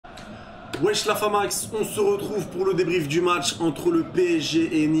Wesh la Famax, on se retrouve pour le débrief du match entre le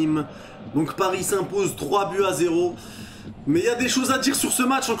PSG et Nîmes. Donc Paris s'impose 3-0. Mais il y a des choses à dire sur ce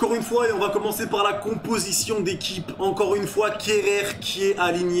match encore une fois et on va commencer par la composition d'équipe. Encore une fois, Keh Rer qui est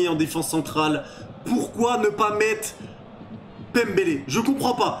aligné en défense centrale. Pourquoi ne pas mettre Pembele? Je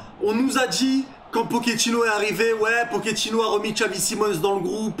comprends pas. On nous a dit... Quand Pochettino est arrivé, ouais, Pochettino a remis Xavi Simons dans le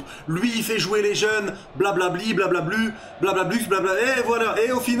groupe, lui il fait jouer les jeunes, blablabli, blablablu, blablablus, blabla, et voilà,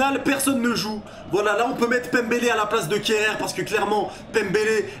 et au final, personne ne joue. Voilà, là on peut mettre Pembele à la place de Keh Rer parce que clairement,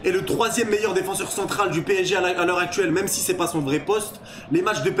 Pembele est le 3e meilleur défenseur central du PSG à l'heure actuelle, même si c'est pas son vrai poste. Les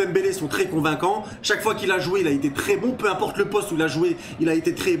matchs de Pembele sont très convaincants, chaque fois qu'il a joué, il a été très bon, peu importe le poste où il a joué, il a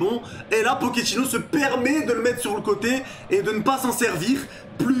été très bon. Et là, Pochettino se permet de le mettre sur le côté et de ne pas s'en servir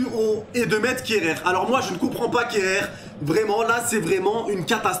plus haut et de mettre Keh Rer. Alors moi je ne comprends pas Keh Rer. Vraiment là c'est vraiment une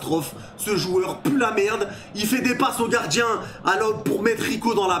catastrophe. Ce joueur pue la merde. Il fait des passes au gardien alors pour mettre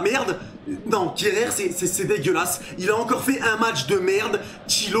Rico dans la merde. Non, Keh Rer c'est dégueulasse. Il a encore fait un match de merde.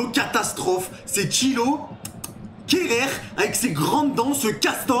 Thilo catastrophe. C'est Thilo Keh Rer avec ses grandes dents, ce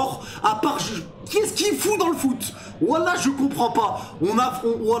castor. À part qu'est-ce qu'il fout dans le foot? Voilà, je comprends pas. On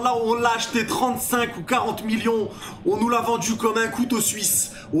l'a acheté 35 ou 40 millions. On nous l'a vendu comme un couteau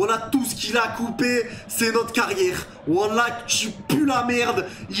suisse. Voilà, tout ce qu'il a coupé, c'est notre carrière. Voilà, tu pues la merde.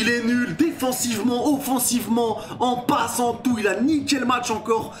 Il est nul défensivement, offensivement, en passant tout. Il a niqué le match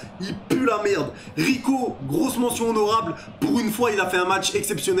encore. Il pue la merde. Rico, grosse mention honorable. Pour une fois, il a fait un match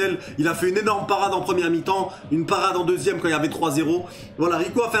exceptionnel. Il a fait une énorme parade en première mi-temps. Une parade en deuxième quand il y avait 3-0. Voilà,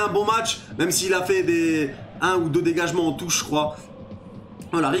 Rico a fait un bon match. Même s'il a fait des 1 ou 2 dégagements en touche, je crois.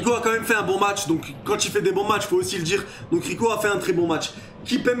 Voilà, Rico a quand même fait un bon match. Donc, quand il fait des bons matchs, faut aussi le dire. Donc, Rico a fait un très bon match.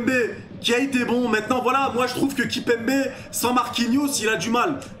 Kipembe, qui a été bon. Maintenant, voilà, moi, je trouve que Kipembe, sans Marquinhos, il a du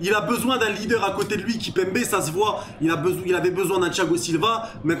mal. Il a besoin d'un leader à côté de lui. Kipembe, ça se voit. Il avait besoin d'un Thiago Silva.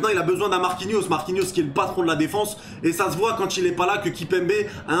 Maintenant, il a besoin d'un Marquinhos. Marquinhos, qui est le patron de la défense. Et ça se voit quand il n'est pas là que Kipembe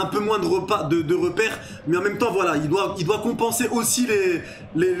a un peu moins de repères. Mais en même temps, voilà, il doit compenser aussi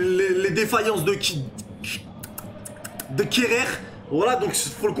les défaillances de Keh Rer. Voilà, donc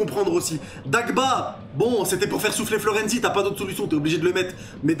il faut le comprendre aussi. Dagba, bon, c'était pour faire souffler Florenzi, t'as pas d'autre solution, t'es obligé de le mettre.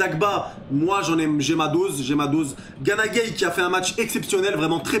 Mais Dagba, moi j'ai ma dose. Gana Gueye qui a fait un match exceptionnel,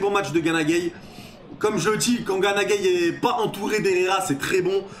 vraiment très bon match de Gana Gueye. Comme je le dis, quand Gana Gueye est pas entouré d'Herrera, c'est très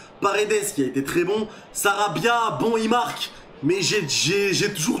bon. Paredes qui a été très bon. Sarabia, bon, il marque. Mais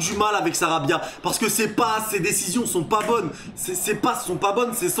j'ai toujours du mal avec Sarabia parce que ses passes, ses décisions sont pas bonnes. Ses passes sont pas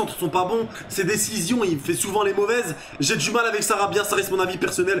bonnes, ses centres sont pas bons. Ses décisions, il fait souvent les mauvaises. J'ai du mal avec Sarabia, ça reste mon avis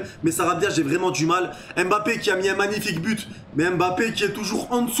personnel. Mais Sarabia, j'ai vraiment du mal. Mbappé qui a mis un magnifique but. Mais Mbappé qui est toujours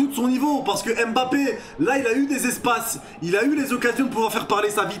en dessous de son niveau. Parce que Mbappé, là, il a eu des espaces. Il a eu les occasions de pouvoir faire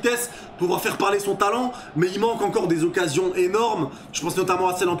parler sa vitesse, pouvoir faire parler son talent. Mais il manque encore des occasions énormes. Je pense notamment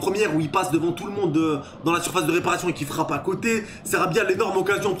à celle en première où il passe devant tout le monde dans la surface de réparation et qui frappe à côté. Sarabia, l'énorme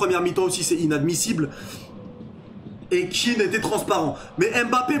occasion en première mi-temps aussi, c'est inadmissible. Et qui n'était transparent. Mais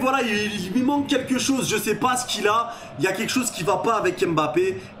Mbappé, voilà, il lui manque quelque chose. Je sais pas ce qu'il a. Il y a quelque chose qui va pas avec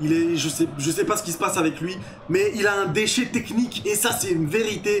Mbappé. Je sais pas ce qui se passe avec lui. Mais il a un déchet technique. Et ça, c'est une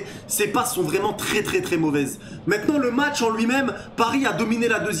vérité. Ses passes sont vraiment très mauvaises. Maintenant, le match en lui-même, Paris a dominé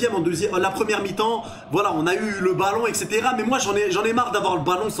la première mi-temps. Voilà, on a eu le ballon, etc. Mais moi, j'en ai marre d'avoir le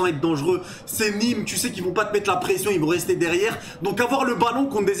ballon sans être dangereux. C'est Nîmes, tu sais qu'ils vont pas te mettre la pression, ils vont rester derrière. Donc avoir le ballon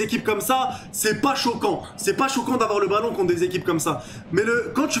contre des équipes comme ça, c'est pas choquant. C'est pas choquant d'avoir le ballon contre des équipes comme ça. Mais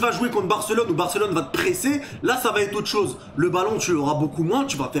quand tu vas jouer contre Barcelone ou Barcelone va te presser, là ça va être autre chose. Le ballon tu l'auras beaucoup moins,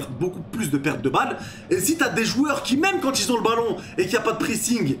 tu vas faire beaucoup plus de pertes de balles. Et si tu as des joueurs qui même quand ils ont le ballon et qu'il n'y a pas de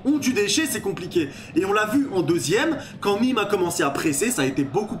pressing ont du déchet, c'est compliqué. Et on l'a vu en deuxième, quand Nîmes a commencé à presser, ça a été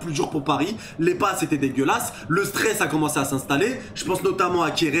beaucoup plus dur pour Paris. Les passes étaient dégueulasses, le stress a commencé à s'installer. Je pense notamment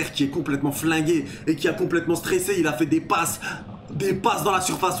à Keh Rer qui est complètement flingué et qui a complètement stressé. Il a fait des passes dans la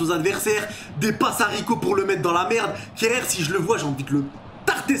surface aux adversaires, des passes à Rico pour le mettre dans la merde. Keh Rer, si je le vois, j'ai envie de le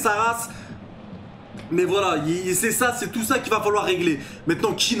tarter sa race. Mais voilà, c'est tout ça qu'il va falloir régler.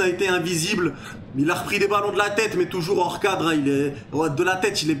 Maintenant, Keane a été invisible. Il a repris des ballons de la tête, mais toujours hors cadre. Hein. De la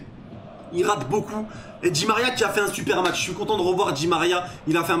tête, il rate beaucoup. Et Di Maria qui a fait un super match. Je suis content de revoir Di Maria.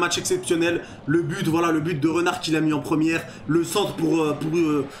 Il a fait un match exceptionnel. Le but, voilà, le but de Renard qu'il a mis en première. Le centre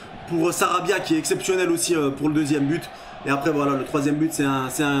pour Sarabia qui est exceptionnel aussi pour le deuxième but. Et après voilà, le troisième but c'est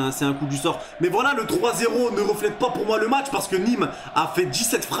un coup du sort. Mais voilà, le 3-0 ne reflète pas pour moi le match parce que Nîmes a fait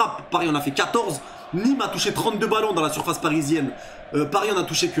 17 frappes, Paris en a fait 14. Nîmes a touché 32 ballons dans la surface parisienne. Paris en a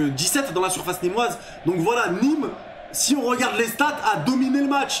touché que 17 dans la surface nîmoise. Donc voilà, Nîmes, si on regarde les stats, a dominé le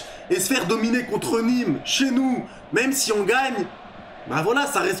match. Et se faire dominer contre Nîmes, chez nous, même si on gagne, Bah voilà,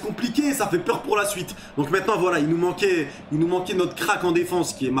 ça reste compliqué, ça fait peur pour la suite. Donc maintenant voilà, il nous manquait notre crack en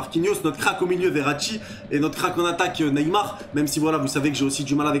défense qui est Marquinhos, notre crack au milieu Verratti et notre crack en attaque Neymar. Même si voilà, vous savez que j'ai aussi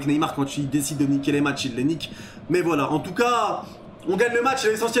du mal avec Neymar, quand il décide de niquer les matchs, il les nique. Mais voilà, en tout cas, on gagne le match,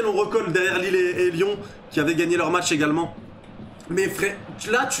 l'essentiel on recolle derrière Lille et Lyon qui avaient gagné leur match également. Mais frère,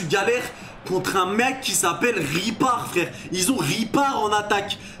 là tu galères contre un mec qui s'appelle Ripard, frère. Ils ont Ripard en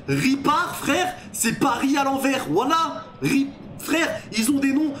attaque. Ripard, frère, c'est Paris à l'envers. Voilà, frère, ils ont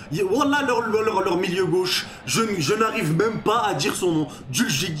des noms. Voilà leur milieu gauche. Je n'arrive même pas à dire son nom.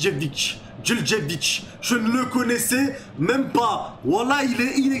 Djuljevic. Je ne le connaissais même pas. Voilà, il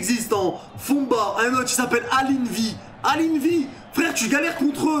est inexistant. Fumba, un autre qui s'appelle Alinvi. Frère, tu galères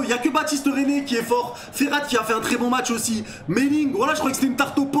contre eux. Il n'y a que Baptiste René qui est fort. Ferrat qui a fait un très bon match aussi. Melling, voilà, je crois que c'était une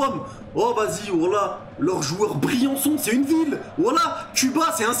tarte aux pommes. Oh, vas-y, voilà. Leur joueur Briançon, c'est une ville. Voilà,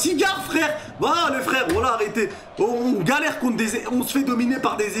 Cuba, c'est un cigare, frère. Voilà, les frères, voilà, arrêtez. On galère contre on se fait dominer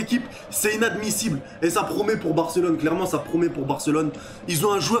par des équipes. C'est inadmissible. Et ça promet pour Barcelone. Clairement, ça promet pour Barcelone. Ils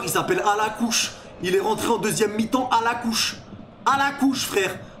ont un joueur, il s'appelle Alacouche. Il est rentré en deuxième mi-temps à la couche. À la couche,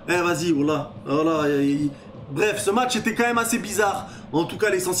 frère. Eh, vas-y, voilà. Voilà. Bref, ce match était quand même assez bizarre. En tout cas,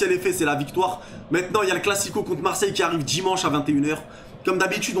 l'essentiel est fait, c'est la victoire. Maintenant, il y a le Classico contre Marseille qui arrive dimanche à 21 h. Comme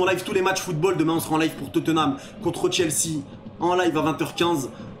d'habitude, on live tous les matchs football. Demain, on sera en live pour Tottenham contre Chelsea en live à 20 h 15.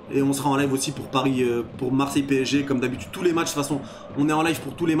 Et on sera en live aussi pour Paris, pour Marseille PSG. Comme d'habitude, tous les matchs. De toute façon, on est en live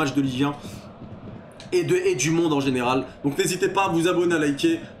pour tous les matchs de Ligue 1. Et du monde en général. Donc n'hésitez pas à vous abonner, à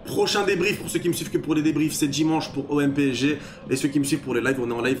liker. Prochain débrief pour ceux qui me suivent que pour les débriefs, c'est dimanche pour OM PSG. Et ceux qui me suivent pour les lives, on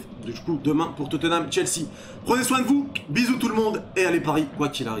est en live du coup demain pour Tottenham Chelsea. Prenez soin de vous, bisous tout le monde et allez Paris quoi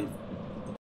qu'il arrive.